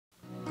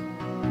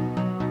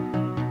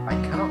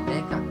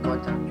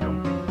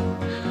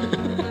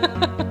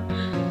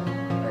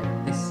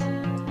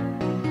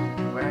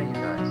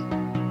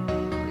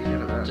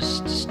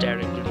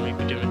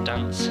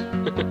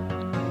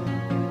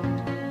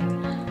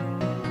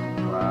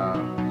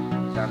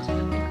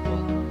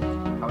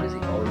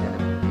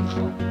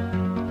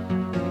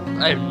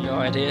I have no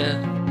idea.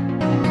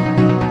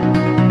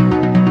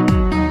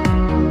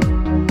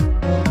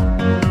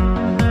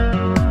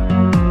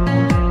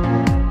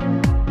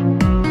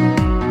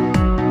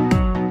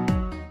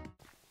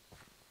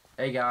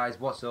 Hey guys,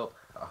 what's up?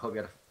 I hope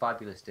you had a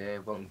fabulous day.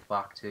 Welcome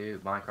back to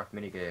Minecraft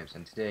Minigames,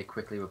 and today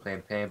quickly we're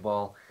playing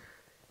Paintball.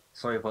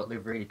 Sorry about the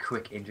really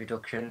quick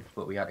introduction,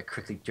 but we had to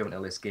quickly jump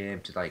into this game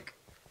to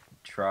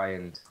try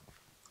and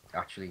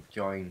actually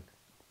join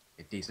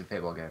a decent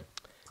paintball game.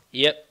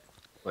 Yep.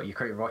 But you're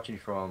currently watching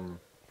from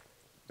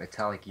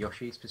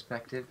MetallicYoshi's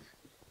perspective,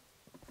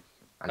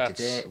 and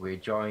today we're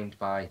joined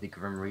by the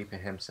Grim Reaper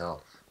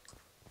himself.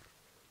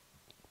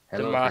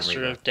 Hello, The Master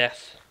Grim Reaper. of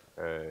Death.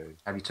 Hey,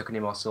 Have you taken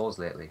any more souls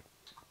lately?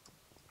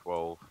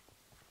 12.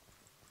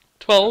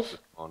 12? This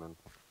morning.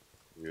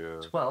 Yeah,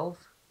 12?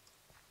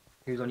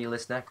 Who's on your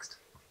list next?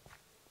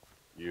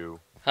 you.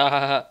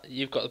 Haha,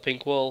 you've got the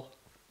pink wall.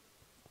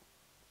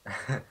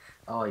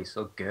 Oh, he's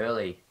so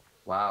girly.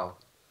 Wow.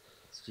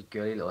 Such a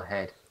girly little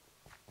head.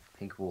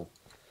 Pink wool.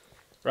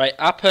 Right,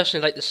 I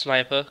personally like the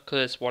sniper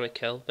because it's one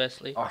kill,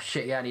 basically. Oh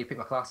shit, yeah, I need to pick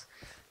my class.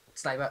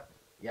 Sniper.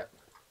 Yep.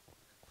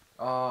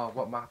 Oh,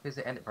 what map is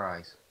it?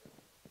 Enterprise.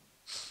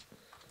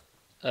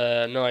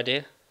 No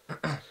idea.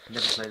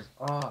 Never played.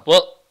 Oh.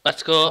 Well,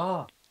 let's go.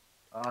 Oh.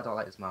 Oh, I don't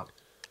like this map.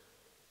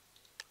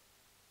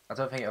 I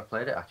don't think I've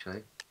played it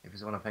actually. If it's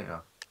the one I'm thinking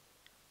of.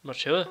 Not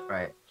sure.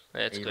 Right.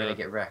 Let's Are you go. ready to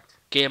get wrecked?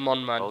 Game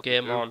on, man. Well,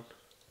 Game you. on.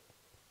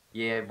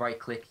 Yeah, right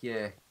click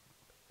your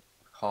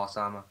horse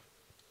armor.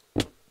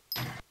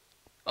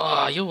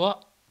 Oh, you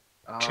what?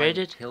 Oh,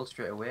 Traded? Kill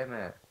straight away, mate.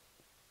 I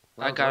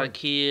Well got a done.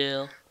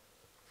 kill.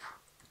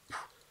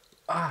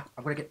 Ah,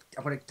 I'm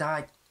gonna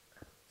die.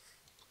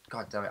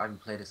 God damn it, I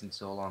haven't played this in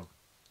so long.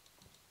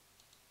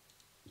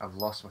 I've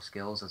lost my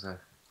skills as a...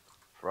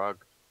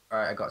 Frog.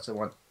 Alright, I got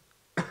someone.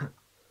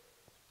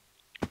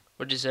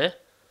 What'd you say?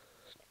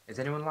 Is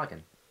anyone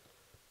lagging?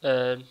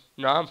 No,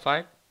 I'm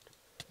fine.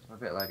 I'm a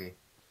bit laggy.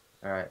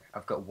 Alright,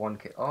 I've got one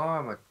kill.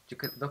 Oh,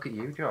 look at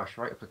you, Josh,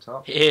 right up the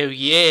top. Hell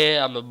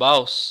yeah, I'm the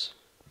boss.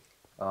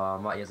 Oh,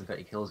 Matty hasn't got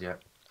any kills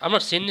yet. I've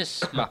not seen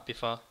this map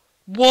before.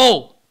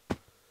 Whoa!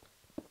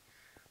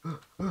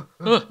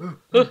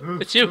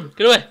 It's you!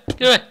 Get away!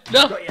 Get away!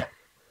 No! Got you!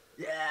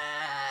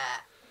 Yeah!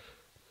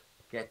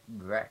 Get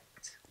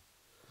wrecked.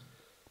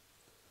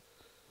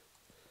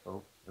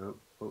 Oh,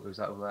 who's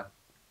that over there?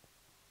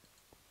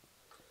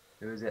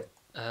 Who is it?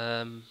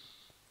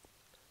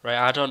 Right,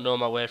 I don't know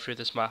my way through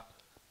this map.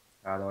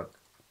 I don't.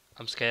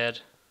 I'm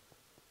scared.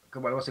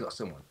 Come on, I also got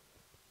someone.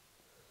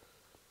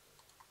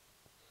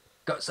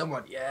 Got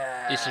someone,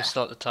 yeah! At least I'm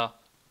still at the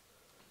top.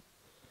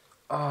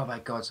 Oh my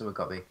god, someone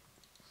got me.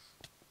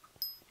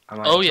 I'm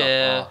at Oh the top.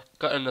 yeah,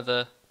 got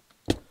another.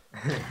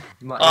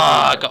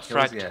 I got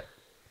fragged.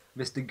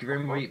 Mr.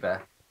 Grim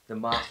Reaper, the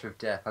Master of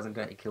Death, hasn't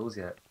got any kills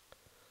yet.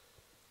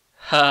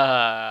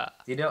 Ha!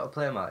 Do you know how to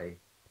play, Matty?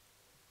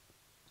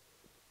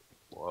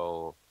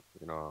 Well,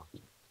 you know.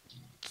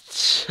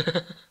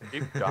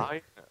 Keep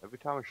dying. Every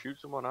time I shoot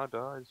someone, I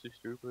die. This is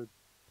stupid.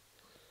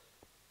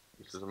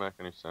 This doesn't make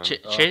any sense.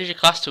 Change your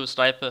class to a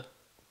sniper.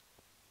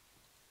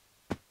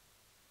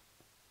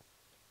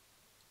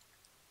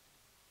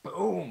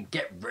 Boom!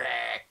 Get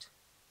wrecked!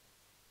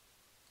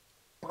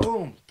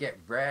 Boom! Get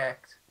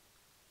wrecked!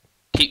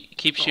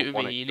 Keep Oh, shooting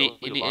one me. You kill,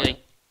 need look at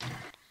to.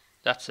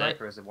 That's it.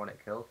 Sniper is a one hit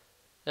kill.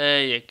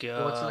 There you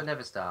Go to the go.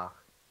 Never Star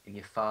in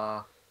your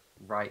far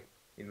right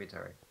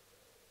inventory.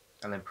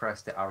 And then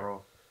press the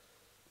arrow.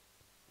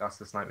 That's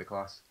the sniper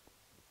class.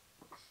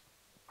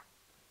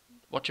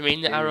 What do you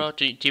mean the Dude. arrow?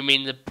 Do you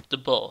mean the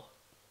bow?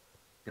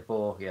 The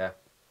bow, yeah.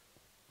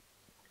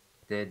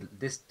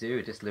 This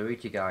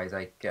Luigi guy is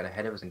like getting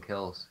ahead of us in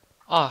kills.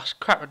 Oh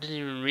crap! I didn't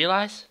even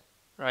realise.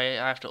 Right,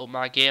 I have to up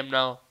my game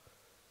now.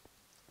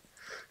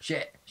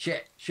 Shit!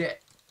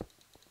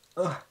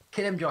 Ugh!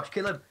 Kill him, Josh!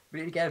 Kill him! We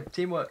need to get him.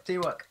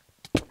 Teamwork!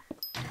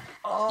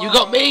 Oh, You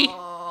got me.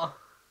 I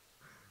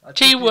took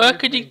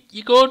Teamwork, with and me.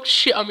 you go and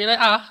shit on me like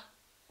that.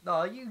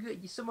 No,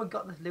 someone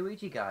got the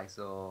Luigi guy,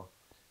 so...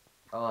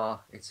 Oh,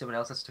 it's someone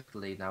else that's took the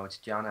lead now. It's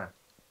Jana,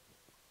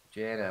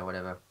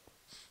 whatever.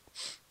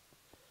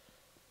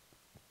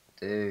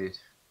 Dude.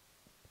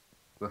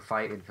 We're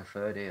fighting for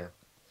third here.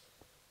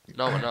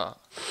 No, we're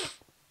not.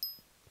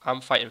 I'm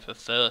fighting for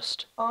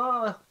thirst.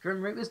 Oh,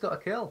 Grim Reaper's got a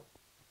kill.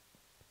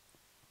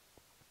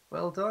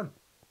 Well done.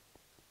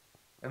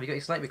 Have you got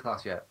your sniper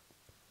class yet?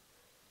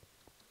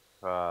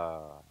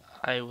 Ah.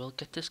 I will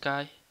get this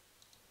guy.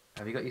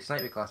 Have you got your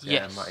sniper class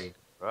yet, Yes. Matty?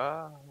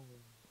 Ah.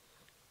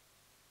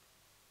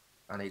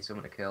 I need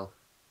someone to kill.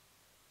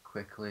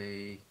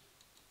 Quickly.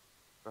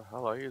 The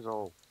hell are you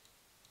all?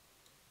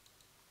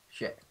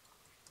 Shit.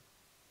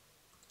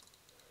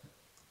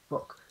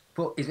 Fuck.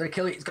 He's gonna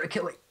kill me.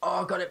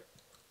 Oh, got it.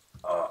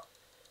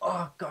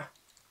 Oh, God.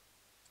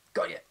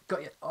 Got you.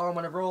 Oh, I'm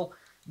on a roll.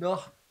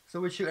 No,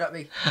 someone's shooting at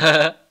me.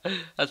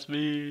 That's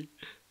me.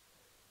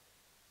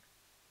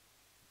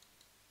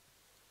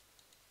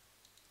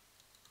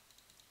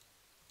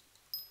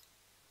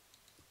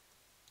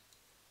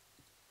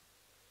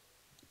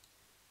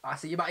 I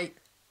see you, mate.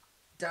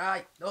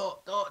 Die! No,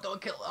 no, don't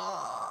kill.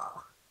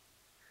 Oh,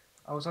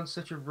 I was on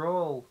such a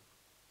roll.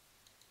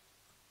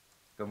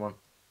 Come on,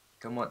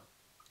 come on.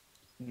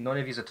 None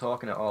of you are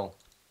talking at all.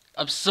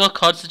 I'm so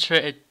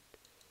concentrated.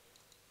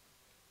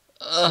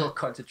 So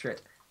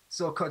concentrate.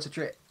 So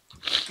concentrate.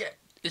 Get.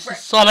 This is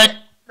solid.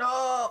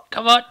 No!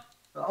 Come on.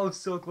 I was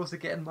so close to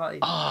getting Matty.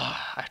 Oh,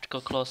 I have to go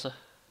closer.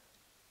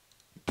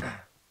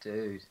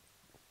 Dude.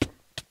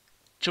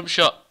 Jump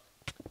shot.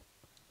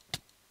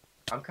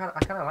 I kind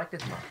of like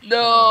this map.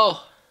 No.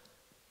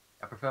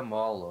 I prefer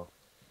Maul though.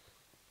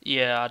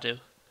 Yeah, I do.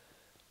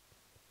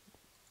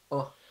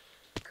 Oh,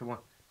 come on,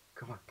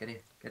 come on, get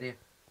here,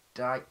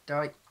 die,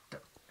 die.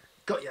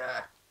 Got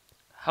ya.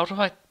 How do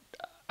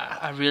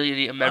I really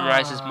need to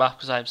memorize this map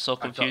because I'm so I've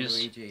got confused.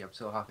 Luigi. I'm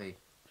so happy,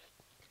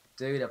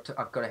 dude.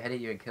 I've got ahead of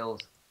you in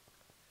kills.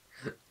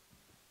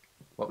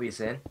 What were you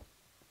saying?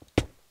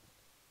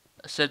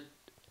 I said,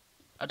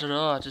 I don't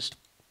know.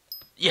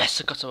 Yes,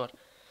 I got someone.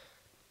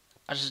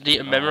 I just need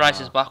to memorize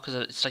this map because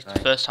it's like the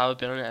right. first time I've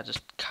been on it. I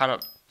just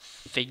cannot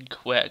think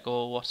where to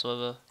go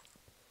whatsoever.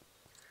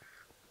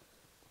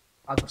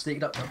 I'm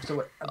sneaking up. I'm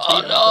sneaking Oh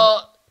up.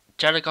 no!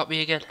 Jenna got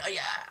me again. Oh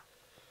yeah.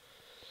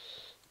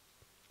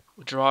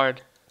 We're drawing.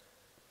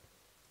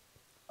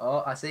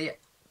 Oh, I see it.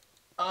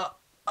 I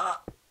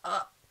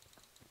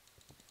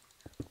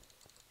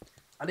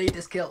need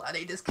this kill. I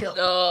need this kill.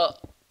 No!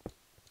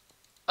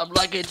 I'm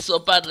lagging so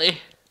badly.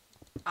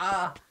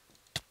 Ah.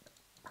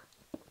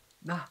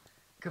 Nah.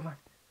 Come on.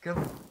 Come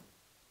on.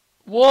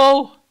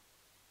 Whoa!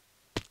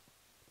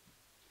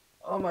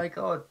 Oh my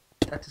god.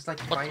 That's just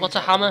like What's a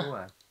hammer?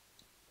 Nowhere.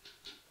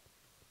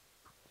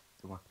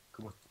 Come on.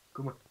 Come on.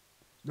 Come on.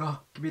 No.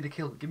 Give me the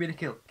kill. Give me the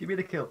kill. Give me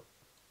the kill.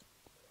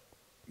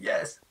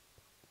 Yes.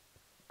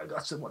 I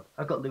got someone.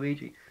 I got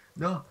Luigi.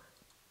 No.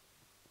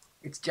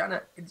 It's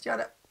Janet. It's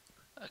Janet.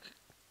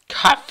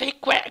 Can't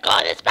think where to go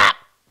on this map.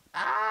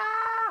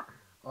 Ah!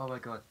 Oh my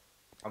god.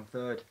 I'm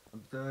third.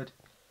 I'm third.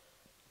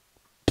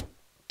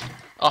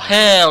 Oh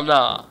hell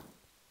no!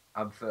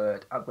 I'm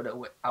third. I'm gonna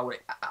win. I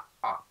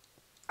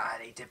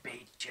need to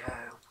beat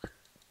Joe.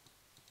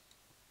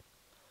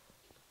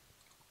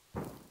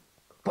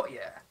 But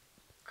yeah.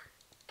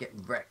 Get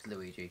wrecked,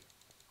 Luigi.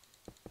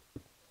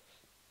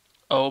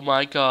 Oh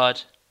my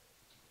god!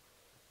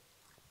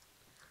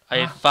 I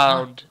have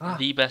found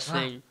the best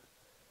thing.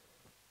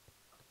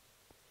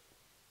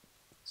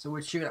 So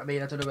we're shooting at me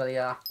and I don't know where they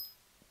are.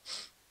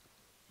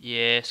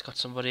 Yes, got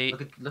somebody.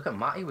 Look at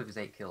Matty with his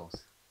 8 kills.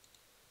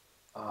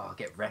 Oh,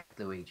 get wrecked,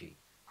 Luigi.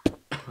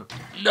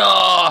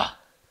 No!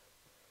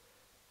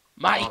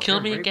 Matty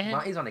killed me again.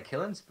 Matty's on a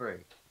killing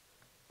spree.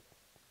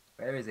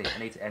 Where is he? I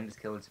need to end this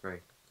killing spree.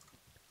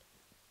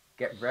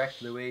 Get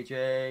wrecked,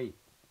 Luigi.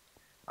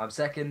 I'm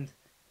second.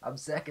 I'm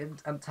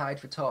second. I'm tied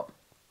for top.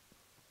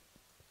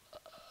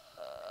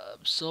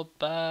 I'm so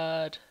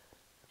bad.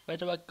 Where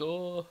do I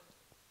go?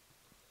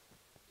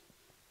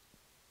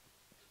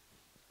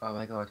 Oh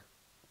my god.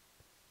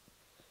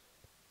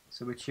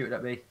 So we're shooting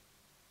at me.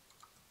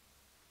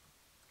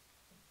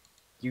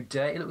 You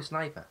dirty little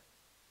sniper.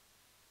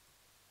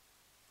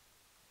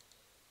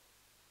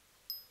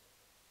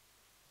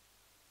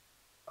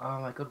 Oh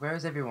my god, where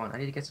is everyone? I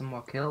need to get some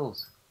more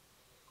kills.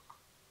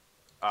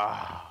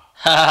 Ah.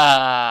 Ha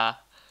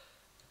ha!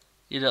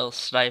 You little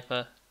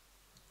sniper.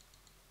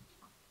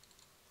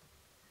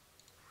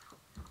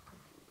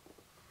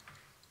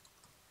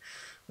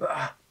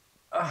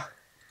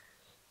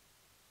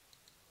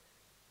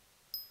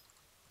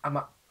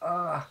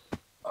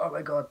 Oh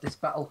my god, this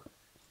battle.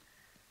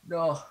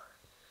 No.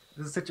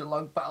 This is such a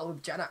long battle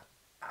with Jenna.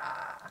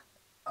 Oh,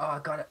 I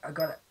got it. I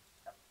got it.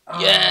 Oh,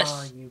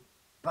 Yes! you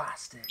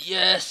bastard.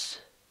 Yes!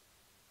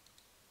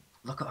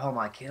 Look at all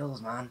my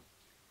kills, man.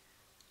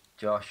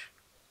 Josh,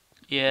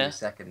 Yeah. you're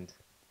second.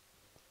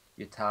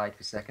 You're tied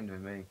for second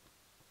with me.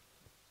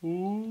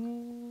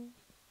 Ooh.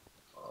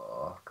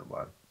 Oh, come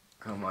on.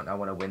 Come on, I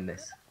want to win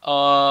this.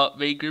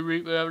 Me and Grim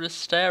Reaper having a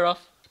stare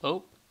off.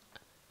 Oh.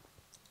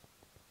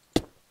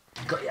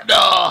 Got ya.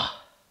 No!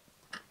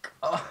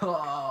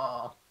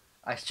 Oh,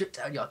 I shut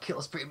down your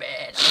kill spree,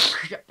 man. I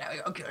shut down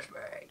your kill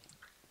spree.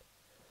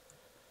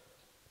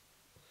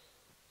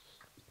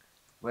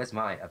 Where's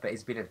mine? I bet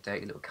he's been a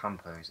dirty little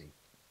camper, is he?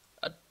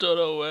 I don't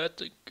know where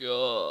to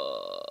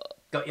go.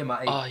 Got you,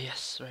 Matty. Oh,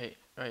 yes. Right.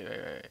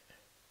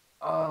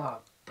 Oh,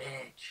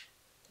 bitch.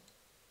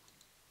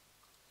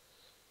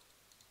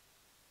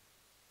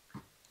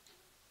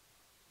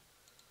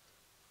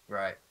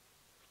 Right.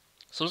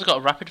 Someone's got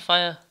a rapid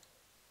fire.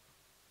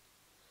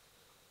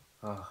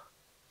 Oh.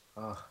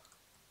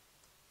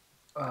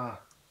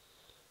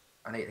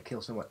 I need to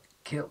kill someone.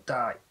 Kill,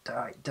 die.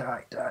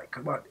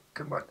 Come on.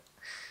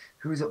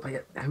 Who's up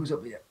here?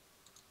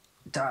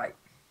 Die.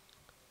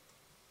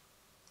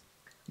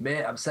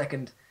 Mate, I'm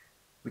second.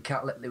 We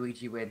can't let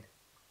Luigi win.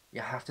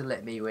 You have to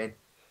let me win.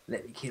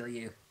 Let me kill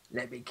you.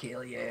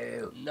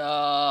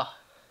 No.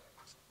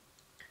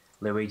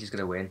 Luigi's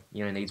gonna win.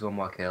 He only needs one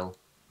more kill.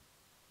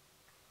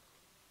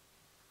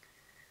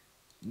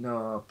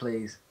 No,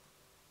 please.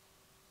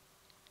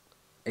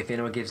 If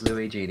anyone gives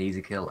Luigi an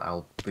easy kill,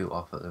 I'll boot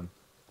off at them.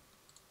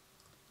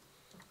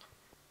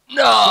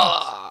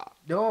 No!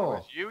 No!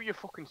 It's you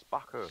fucking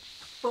spacker.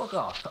 Fuck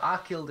off! I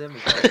killed him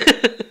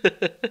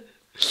again.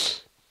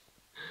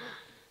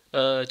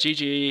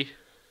 GG.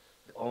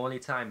 The only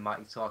time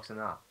Matty talks in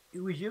that. It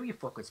was you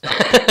fucking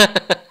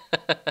spacker.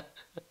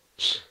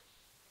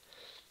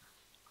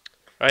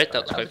 Right,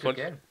 that was That was quite a fun.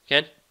 good game.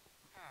 Ken?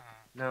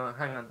 No,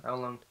 hang on. How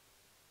long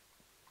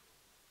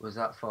was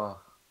that for?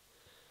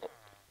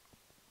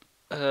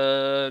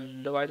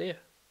 No idea.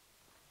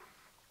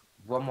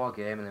 One more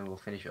game and then we'll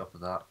finish it up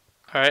with that.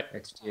 Alright.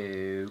 Let's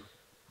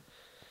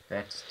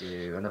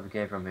do another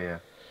game from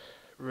here.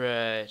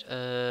 Right,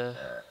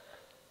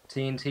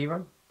 TNT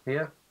Run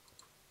here.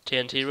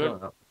 TNT It's Run.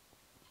 filling up.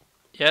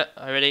 Yeah,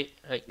 I ready.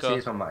 Right, You see go.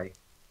 this one, Matty?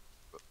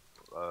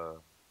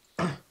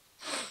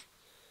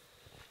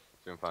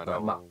 Soon find Got a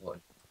out. map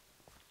button.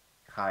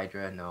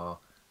 Hydra, no.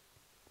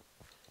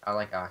 I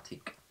like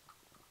Arctic.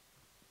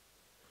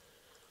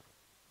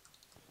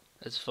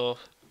 That's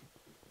fourth.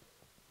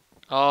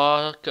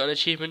 Oh, got an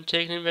achievement,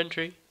 taking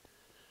inventory.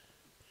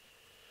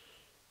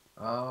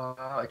 Oh,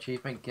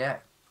 achievement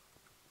get.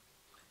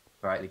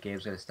 Right, the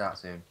game's gonna start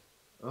soon.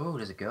 Oh,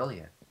 there's a girl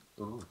here.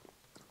 Ooh,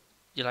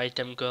 You like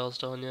them girls,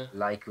 don't you?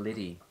 like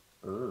Liddy.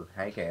 Ooh,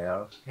 hey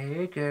girl.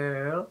 Hey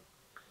girl.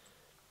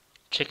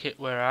 Check it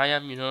where I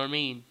am, you know what I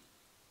mean?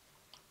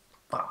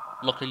 Ah,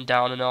 Looking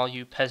down on all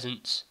you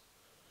peasants.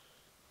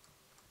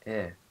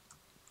 yeah.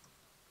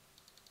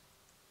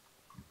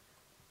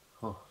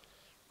 Oh,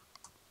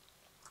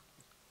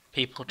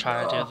 People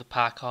trying to do no. the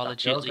parkour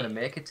That girl's legitly. gonna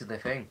make it to the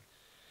thing.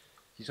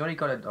 She's only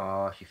got a.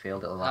 Oh, she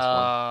failed at the last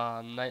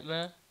Ah,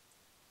 nightmare.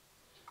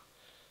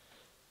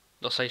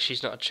 Looks like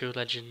she's not a true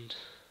legend.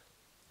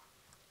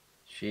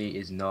 She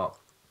is not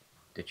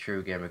the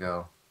true gamer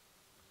girl.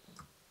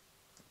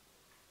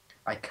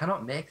 I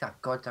cannot make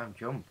that goddamn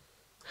jump.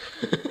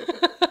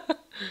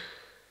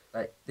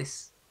 Like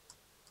this.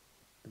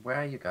 Where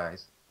are you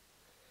guys?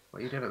 What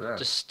are you doing up there?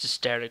 just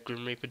stare at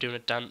Grim Reaper doing a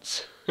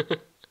dance.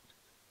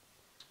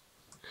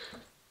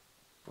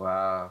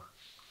 Wow.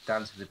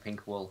 Dance with the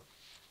pink wool.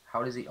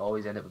 How does he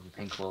always end up with the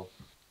pink wool?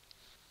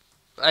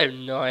 I have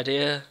no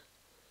idea.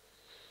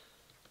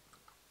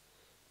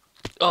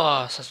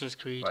 Oh, Assassin's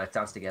Creed. Right, let's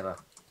dance together.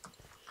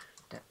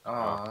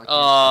 Oh,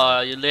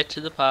 Oh, you're late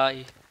to the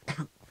party.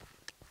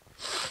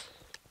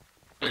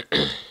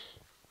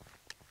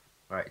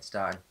 right, it's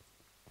starting.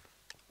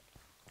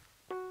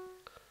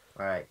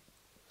 Right.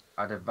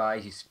 I'd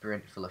advise you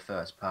sprint for the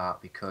first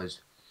part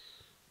because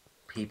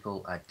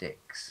people are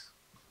dicks.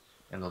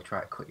 And they'll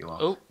try to cut you off.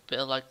 Oh, bit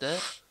of lag there.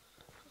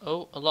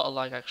 Oh, a lot of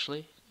lag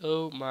actually.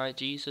 Oh my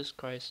Jesus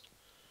Christ.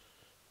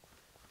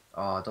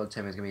 Oh, don't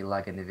tell me there's gonna be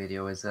lag in the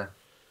video, is there?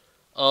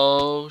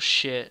 Oh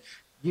shit.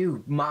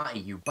 You, Matty,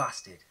 you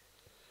bastard.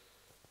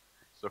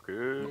 Suck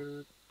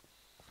it.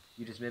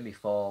 You just made me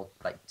fall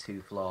like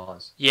 2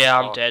 floors. Yeah,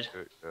 I'm Oh, dead.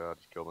 shit, yeah, I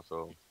just killed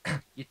myself.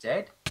 You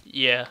dead?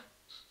 Yeah.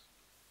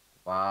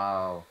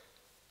 Wow.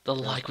 The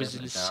Those lag was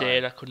guys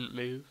insane, died. I couldn't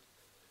move.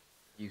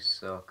 You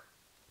suck.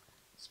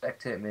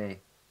 Spectate me.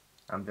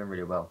 I'm doing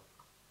really well.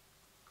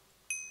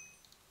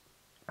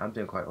 I'm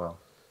doing quite well.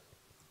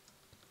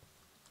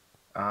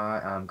 I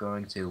am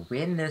going to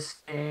win this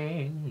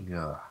thing.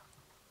 Ugh.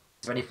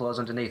 Is there any flaws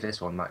underneath this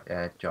one,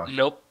 Josh?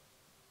 Nope.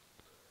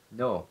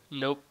 No.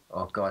 Nope.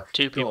 Oh God.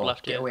 Two people Go.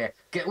 left Get here. away.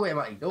 Get away,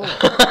 Matty. No.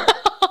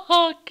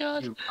 Oh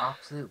god. You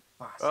absolute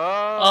bastard.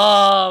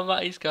 Ah! Oh,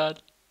 Matty's gone.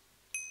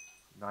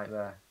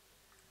 Nightmare.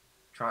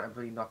 Trying to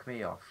really knock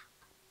me off.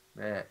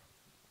 Mate.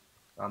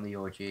 I'm the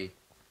OG.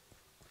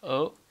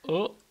 Oh,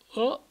 oh,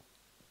 oh.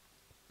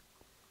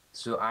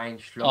 So ein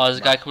Schluck. Oh, there's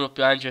a guy coming up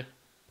behind you.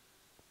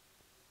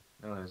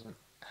 No, there isn't.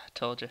 I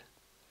told you.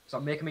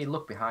 Stop making me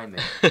look behind me.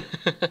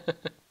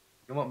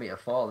 You want me to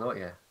fall, don't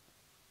you?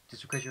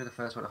 Just because you were the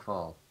first one to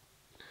fall.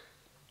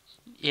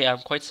 Yeah, I'm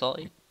quite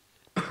salty.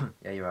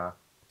 Yeah, you are.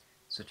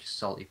 Such a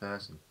salty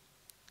person.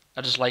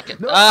 I just like it.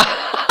 No.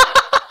 Ah!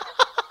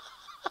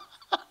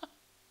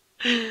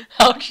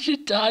 How did you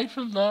die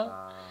from that?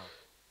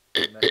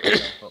 I messed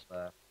myself up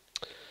there.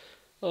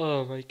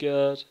 Oh my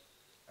god.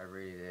 I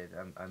really did.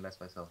 I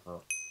messed myself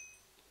up.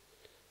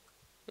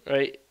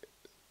 Right.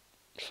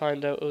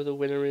 Find out who the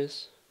winner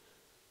is.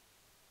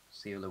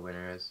 See who the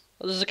winner is.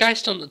 Oh, there's a guy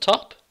still on the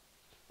top.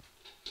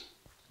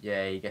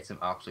 Yeah, you get some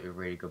absolutely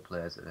really good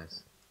players at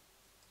this.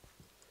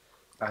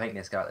 I think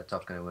this guy at the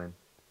top's gonna win.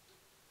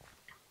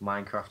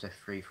 Minecraft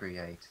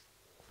 338.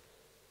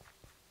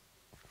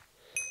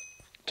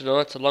 Don't know,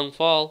 it's a long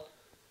fall.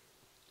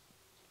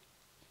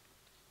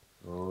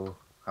 Oh,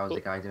 how's Oh.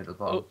 the guy doing at the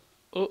bottom?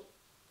 Oh,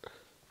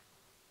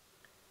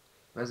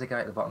 Where's the guy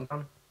at the bottom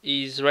gone?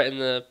 he's right in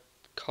the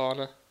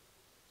corner.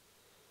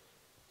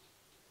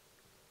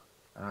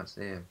 I don't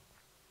see him.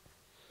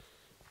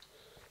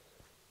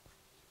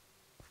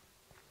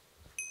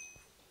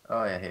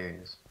 Oh yeah, here he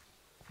is.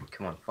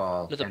 Come on,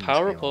 fall. There's a End this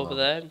power game up over all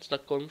there, and it's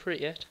not going for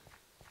it yet.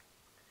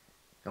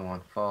 Come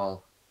on,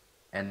 fall.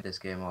 End this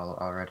game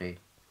already.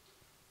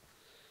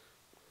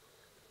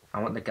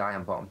 I want the guy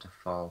on bottom to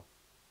fall.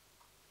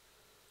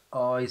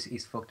 Oh,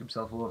 he's fucked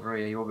himself over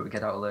here. You won't be able to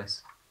get out of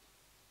this.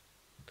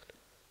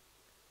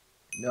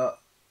 No,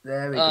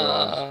 there we go.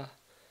 Ah,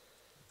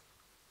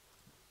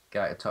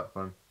 Got a top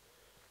one.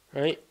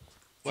 right.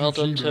 Well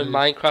done to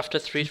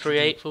Minecrafter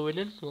 338 for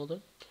winning. Well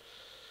done.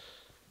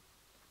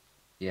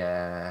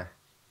 Yeah,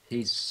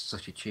 he's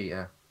such a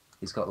cheater.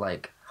 He's got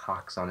like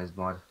hacks on his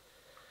mod.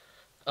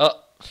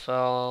 Oh,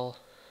 foul.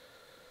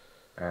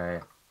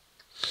 Alright,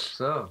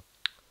 so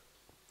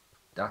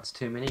that's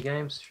 2 mini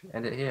games.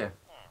 End it here.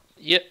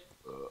 Yep.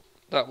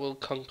 That will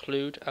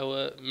conclude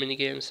our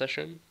minigame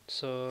session.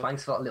 So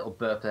Thanks for that little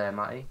burp there,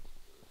 Matty.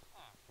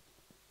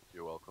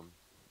 You're welcome.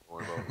 Don't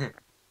worry about it.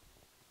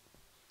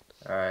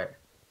 Alright,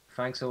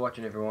 thanks for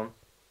watching, everyone.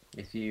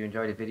 If you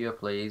enjoyed the video,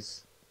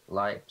 please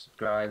like,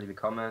 subscribe, leave a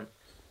comment,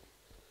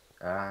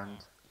 and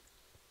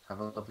have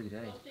a lovely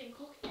day.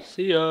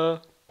 see ya.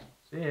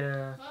 See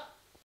ya.